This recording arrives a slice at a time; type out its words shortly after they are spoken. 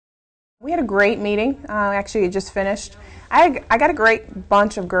We had a great meeting. Actually, it just finished. I got a great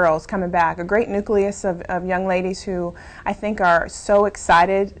bunch of girls coming back, a great nucleus of young ladies who I think are so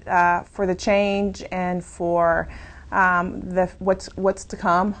excited for the change and for what's to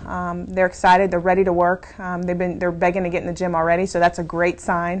come. They're excited. They're ready to work. They're begging to get in the gym already, so that's a great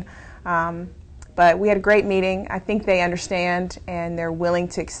sign. But we had a great meeting. I think they understand and they're willing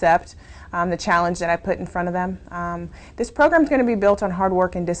to accept the challenge that I put in front of them. This program is going to be built on hard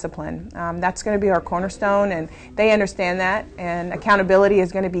work and discipline. That's going to be our cornerstone, and they understand that, and accountability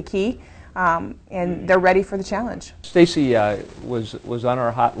is going to be key, and they're ready for the challenge. Stacie was on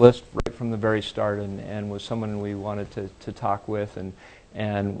our hot list right from the very start, and was someone we wanted to talk with,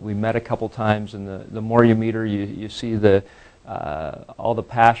 and we met a couple times, and the more you meet her, you see all the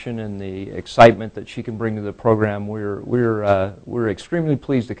passion and the excitement that she can bring to the program. We're extremely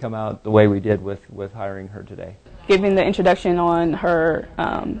pleased to come out the way we did with hiring her today. Giving the introduction on her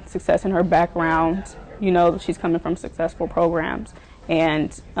success and her background, you know, she's coming from successful programs,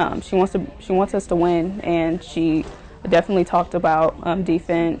 and she wants us to win, and she definitely talked about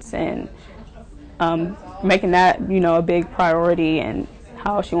defense and making that, you know, a big priority, and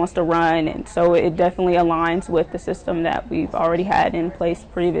how she wants to run, and so it definitely aligns with the system that we've already had in place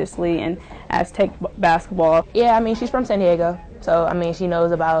previously in Aztec basketball. Yeah, I mean, she's from San Diego, so I mean, she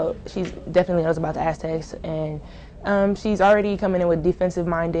definitely knows about the Aztecs, and she's already coming in with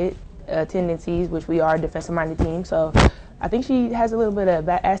defensive-minded tendencies, which we are a defensive-minded team, so I think she has a little bit of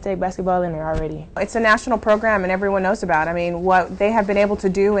Aztec basketball in her already. It's a national program and everyone knows about it. I mean, what they have been able to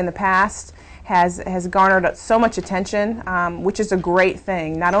do in the past has garnered so much attention, which is a great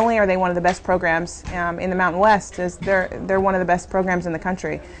thing. Not only are they one of the best programs in the Mountain West, they're one of the best programs in the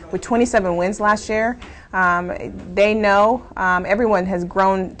country. With 27 wins last year, they know, everyone has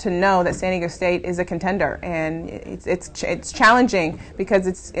grown to know that San Diego State is a contender, and it's challenging because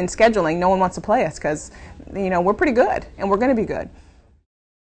it's in scheduling. No one wants to play us because, you know, we're pretty good and we're going to be good.